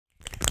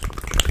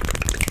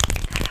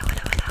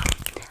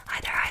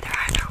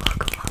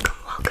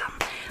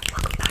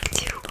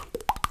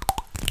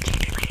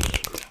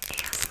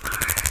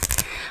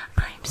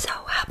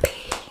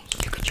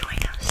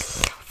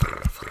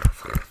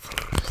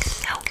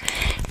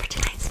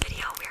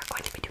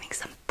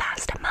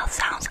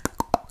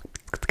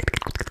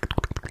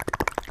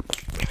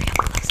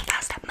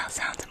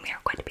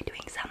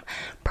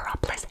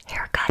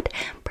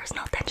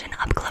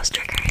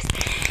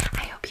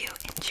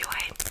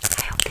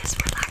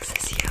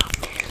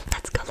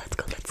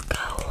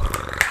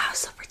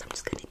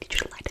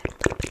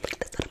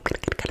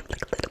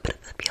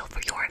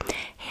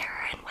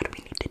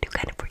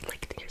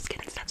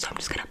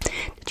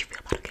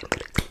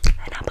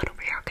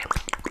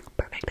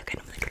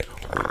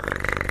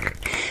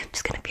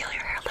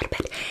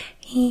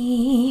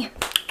Okay, I'm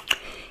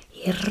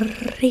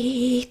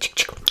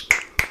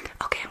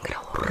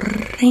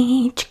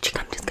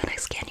just gonna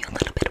scan you a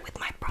little bit with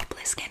my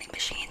PROPLESS scanning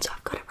machine. So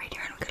I've got it right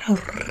here, and I'm gonna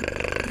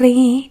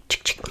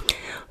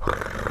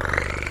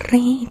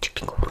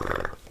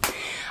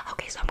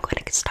okay, so I'm going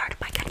to get started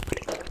by kind of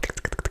putting.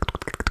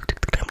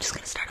 I'm just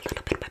gonna start a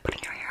little bit by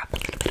putting your hair up a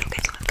little bit.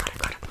 Okay, so I've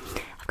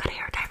got a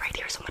hair tie right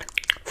here, so I'm gonna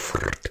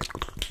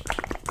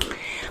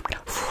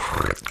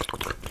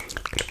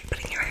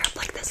putting your hair up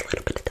like this a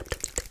little bit.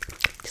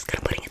 Just kind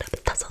of putting it up,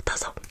 tussle.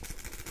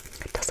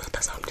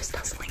 I'm just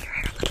tussling your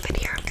hair a little bit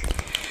here.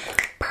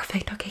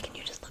 Perfect. Okay, can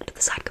you just look to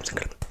the side? I'm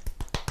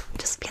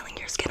just feeling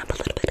your skin up a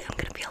little bit. I'm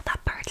gonna feel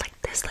that part like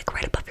this, like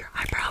right above your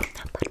eyebrow.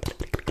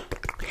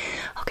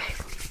 Okay.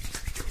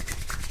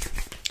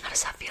 How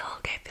does that feel?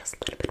 Okay, it feels a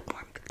little bit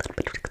warm.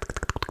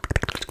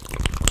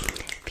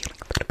 Feeling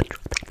a little bit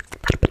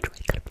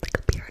like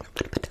up here and a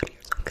little bit down here.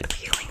 So I'm gonna be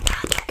feeling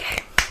that.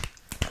 Okay.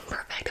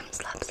 Perfect.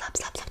 Slap.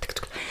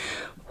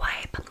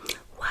 Wipe.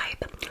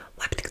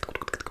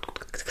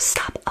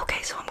 Stop.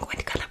 Okay, so I'm going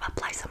to kind of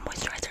apply some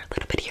moisturizer a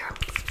little bit here.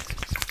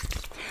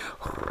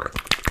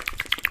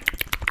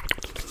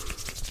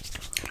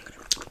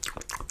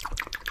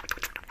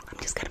 I'm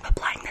just kind of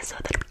applying this so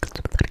that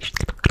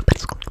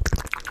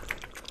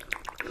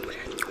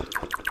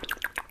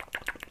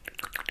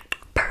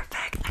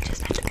perfect. I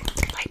just had to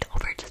light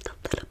over just a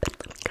little bit.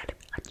 Let me kind of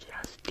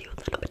adjust you a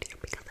little bit here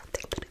because I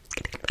think that it's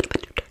getting a little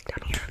bit too dark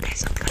down here. Okay,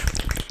 so I'm gonna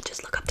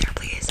just look up there,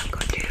 please. I'm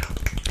going to.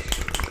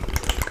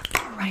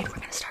 Alright, we're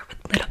gonna start with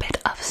a little bit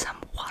of some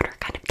water,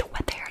 kind of to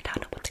wet the hair down.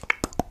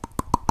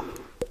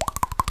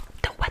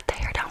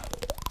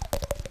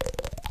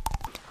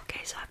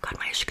 Okay, so I've got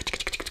my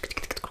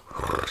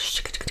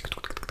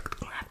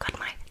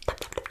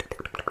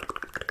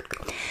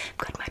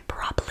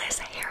PROPLESS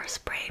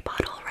hairspray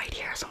bottle right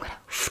here. So I'm gonna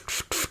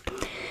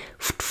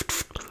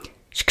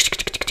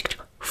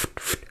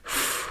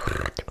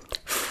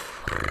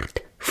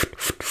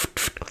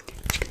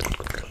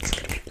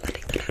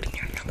letting that out in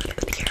your hair a little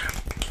bit here.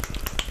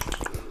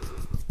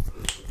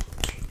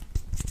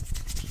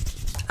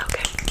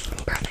 Okay,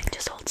 perfect.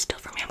 Just hold still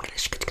for me. I'm gonna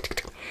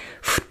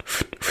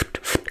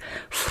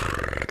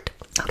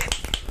okay,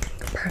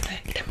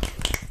 perfect.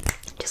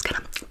 Just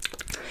gonna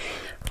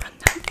run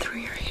that through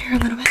your hair a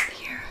little bit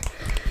here.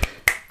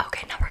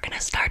 Okay, now we're gonna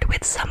start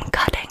with some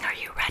cutting. Are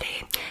you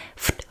ready?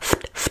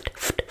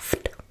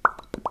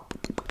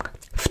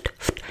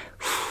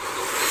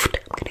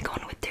 I'm gonna go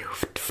in with two.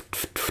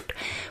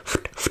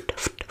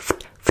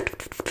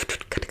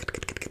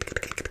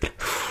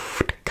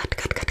 Cut.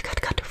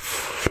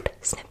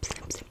 Snip.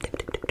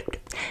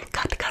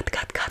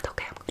 Cut.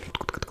 Okay, I'm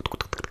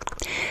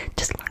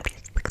just like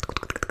this.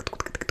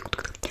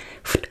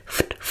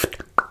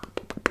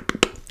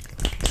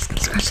 Just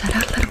gonna scratch that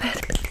out a little bit.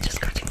 Just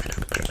scratching that out a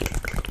little bit.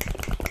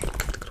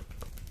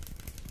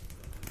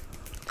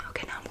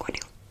 Okay, now I'm going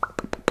to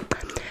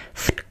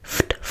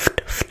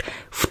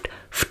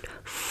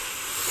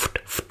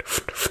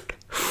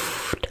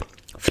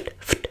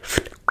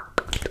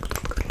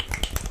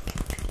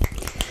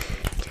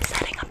just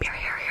setting up your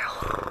hair here.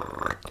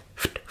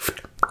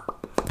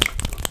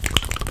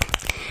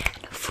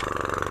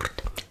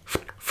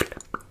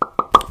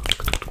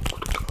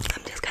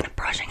 I'm just kind of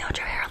brushing out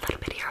your hair a little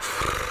bit here.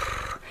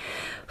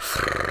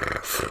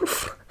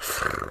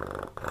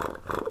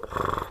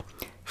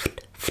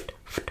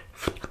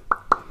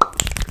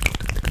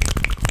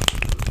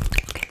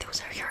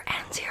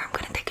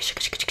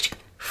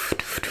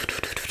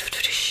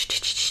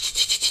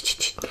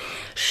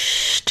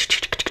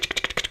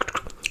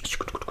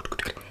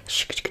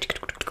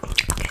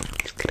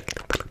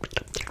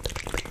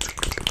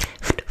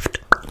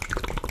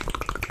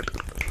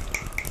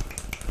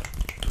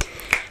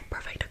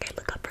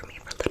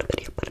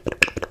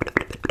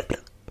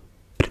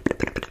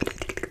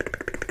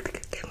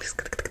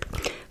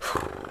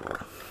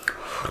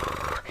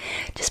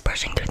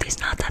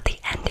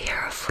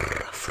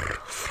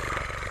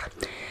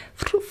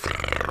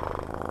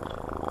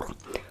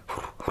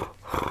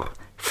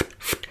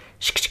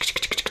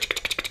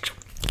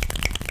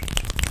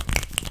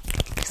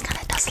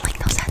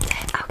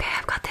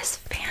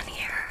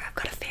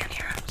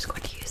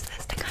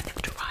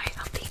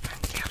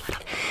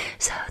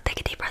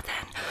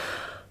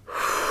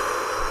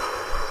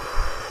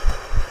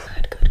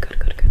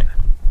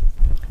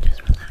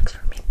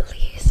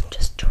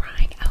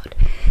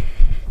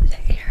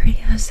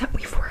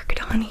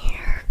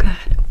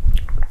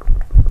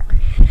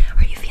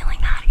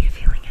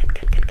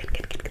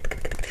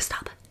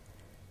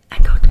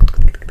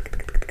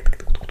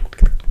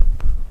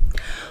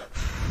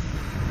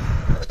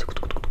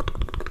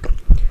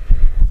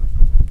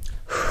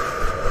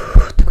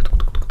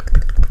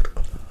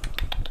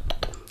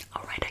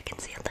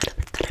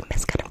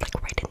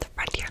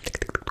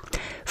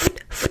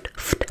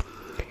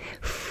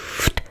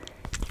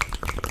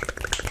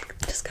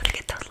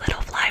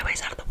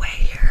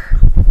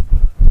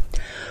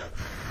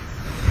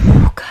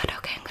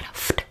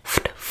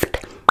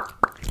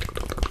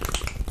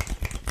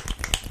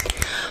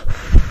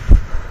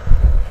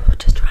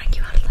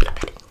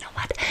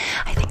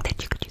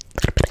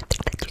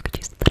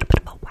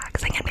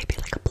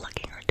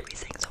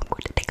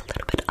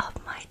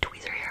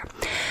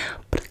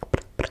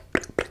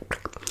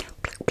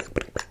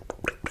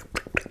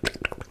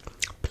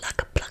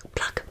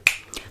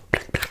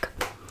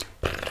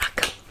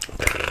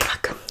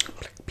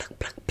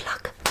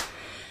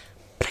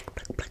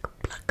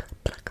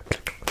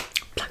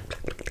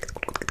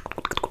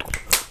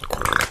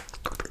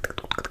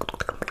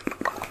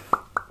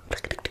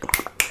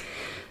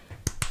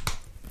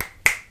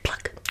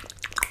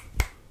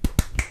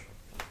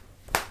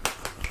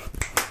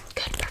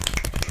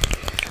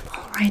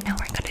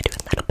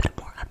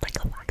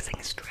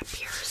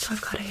 I've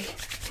got a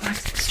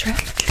waxing strip.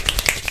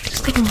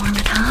 Just gonna warm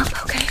it up,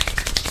 okay?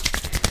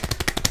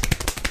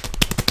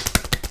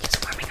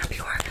 Just warming up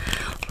your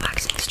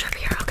waxing strip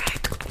here, okay?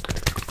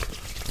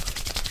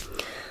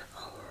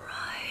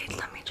 Alright,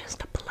 let me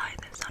just apply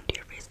this onto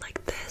your face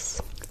like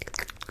this.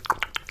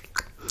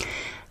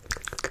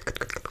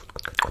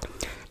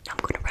 Now I'm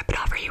gonna rip it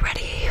off. Are you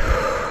ready?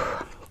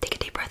 Take a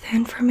deep breath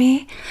in for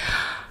me.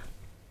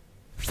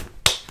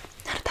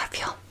 How did that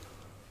feel?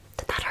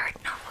 Did that hurt?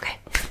 No, okay.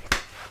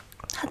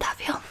 How did that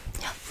feel?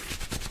 Yeah.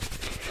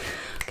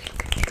 Okay,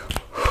 okay, go.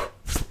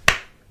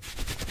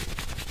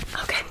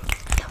 Okay,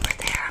 over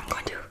there, I'm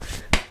going to.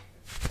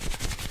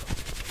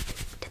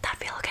 Did that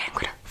feel okay? I'm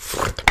gonna.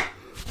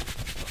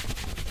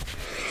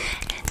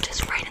 And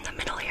just right in the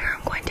middle here,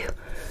 I'm going to.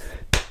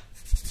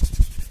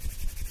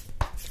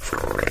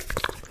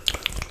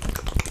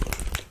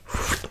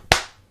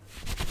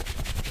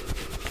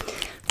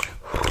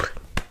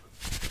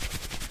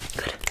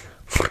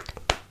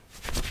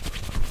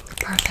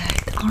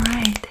 Perfect. All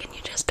right. Can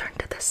you just turn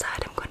to this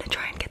side? I'm going to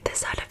try and get this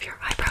side of your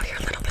eyebrow here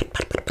a little bit.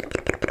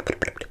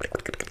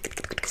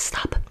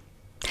 Stop.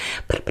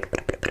 Okay,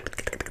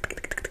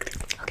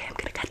 I'm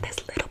going to cut this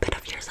little bit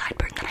of your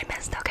sideburn that I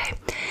missed, okay? I'm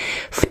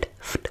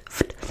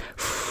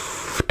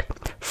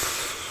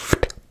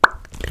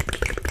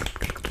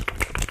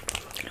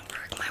going to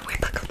work my way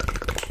back.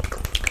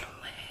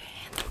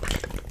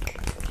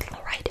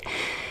 All right.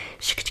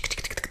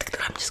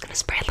 I'm just going to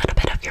spray a little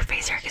bit of your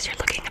face here because you're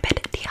looking a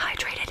bit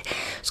dehydrated.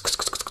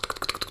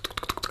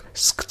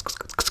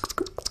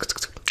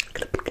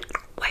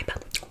 Wipe.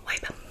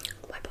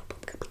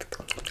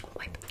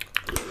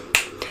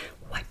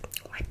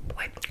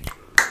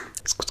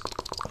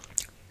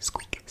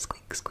 Squeak.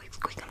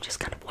 I'm just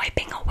kind of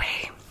wiping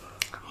away.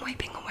 I'm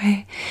wiping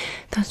away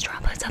those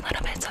droplets a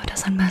little bit so it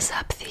doesn't mess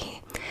up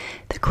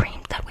the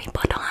cream that we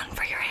put on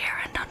for your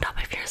hair and on top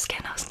of your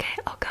skin. Okay.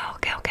 All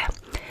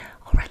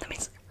right, let me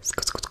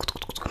squeak.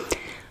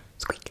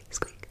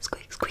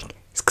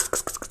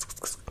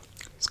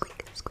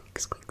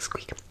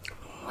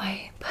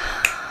 Wipe.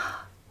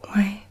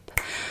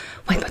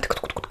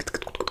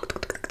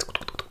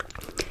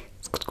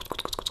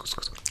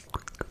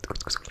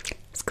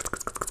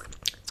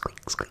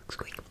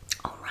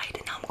 Alright,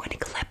 and now I'm going to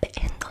clip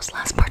in those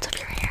last parts of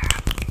your hair.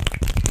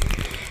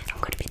 I'm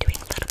going to be doing a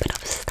little bit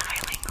of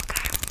styling,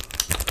 okay?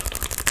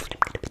 I'm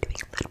going to be doing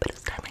a little bit of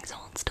styling, so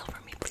hold still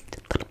for me, please.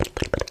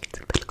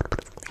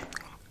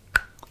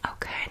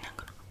 Okay, now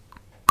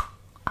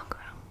I'm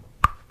gonna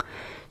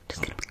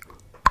just gonna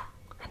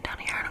and down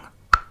here, and I'm gonna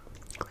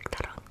click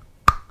that on.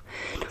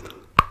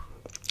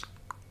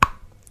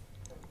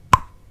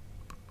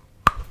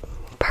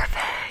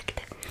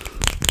 Perfect.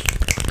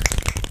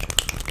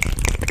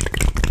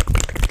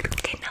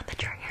 Okay, now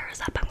that your hair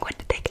is up, I'm going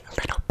to take a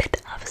little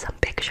bit of some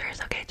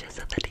pictures, okay, just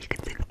so that you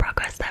can see the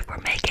progress that we're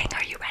making.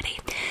 Are you ready?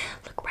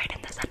 Look right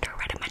in the center,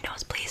 right in my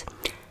nose, please.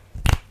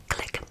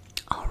 Click.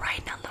 All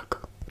right, now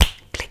look.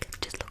 Click.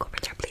 Just look over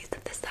there, please. To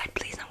this side,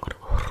 please. I'm gonna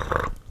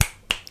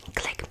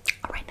click.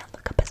 All right, now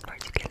look up as far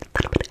as you can.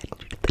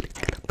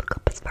 Look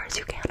up as far as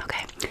you can.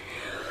 Okay.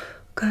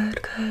 Good.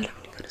 I'm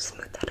gonna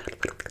smooth that out a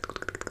little.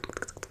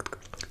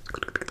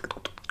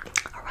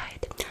 All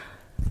right.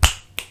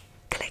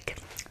 Click.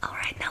 All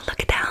right, now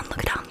look down.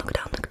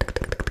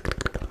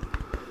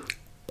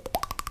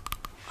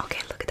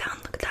 Okay, look down.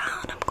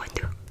 I'm going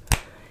to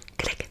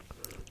click.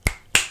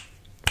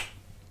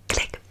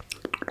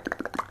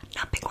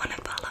 Now pick one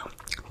and follow.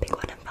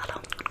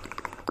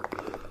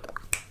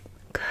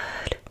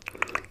 Good.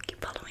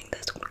 Keep following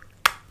this.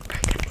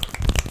 Very good.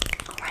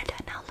 Alright,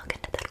 now look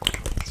into that corner.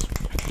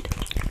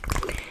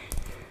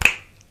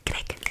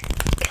 Click.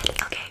 Good.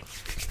 Okay.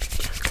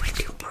 Just going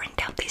to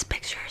print out these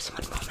pictures.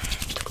 One moment.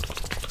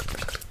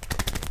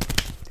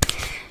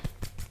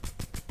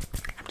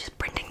 I'm just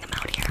printing them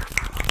out here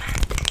for a moment.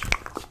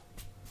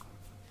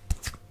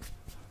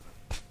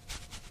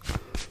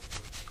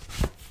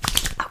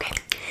 Okay,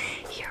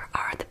 here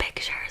are the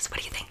pictures. What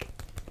do you think?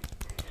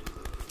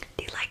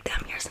 Do you like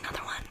them? Here's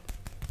another one.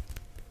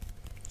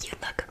 You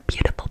look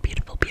beautiful. You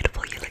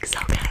look so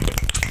good.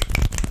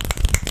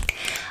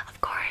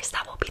 Of course,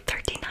 that will be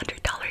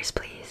 $1,300,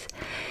 please.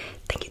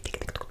 Thank you.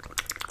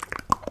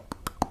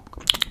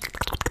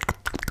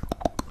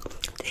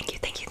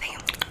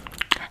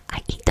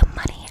 I eat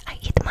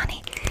the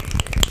money.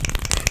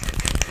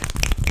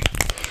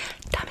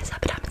 Time is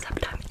up.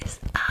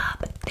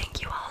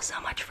 Thank you all so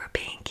much for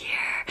being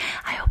here.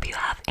 I hope you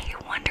have a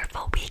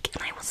wonderful week,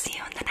 and I will see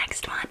you in the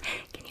next one.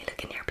 Can you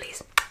look in here,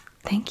 please?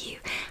 Thank you.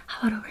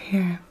 How about over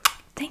here?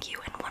 Thank you.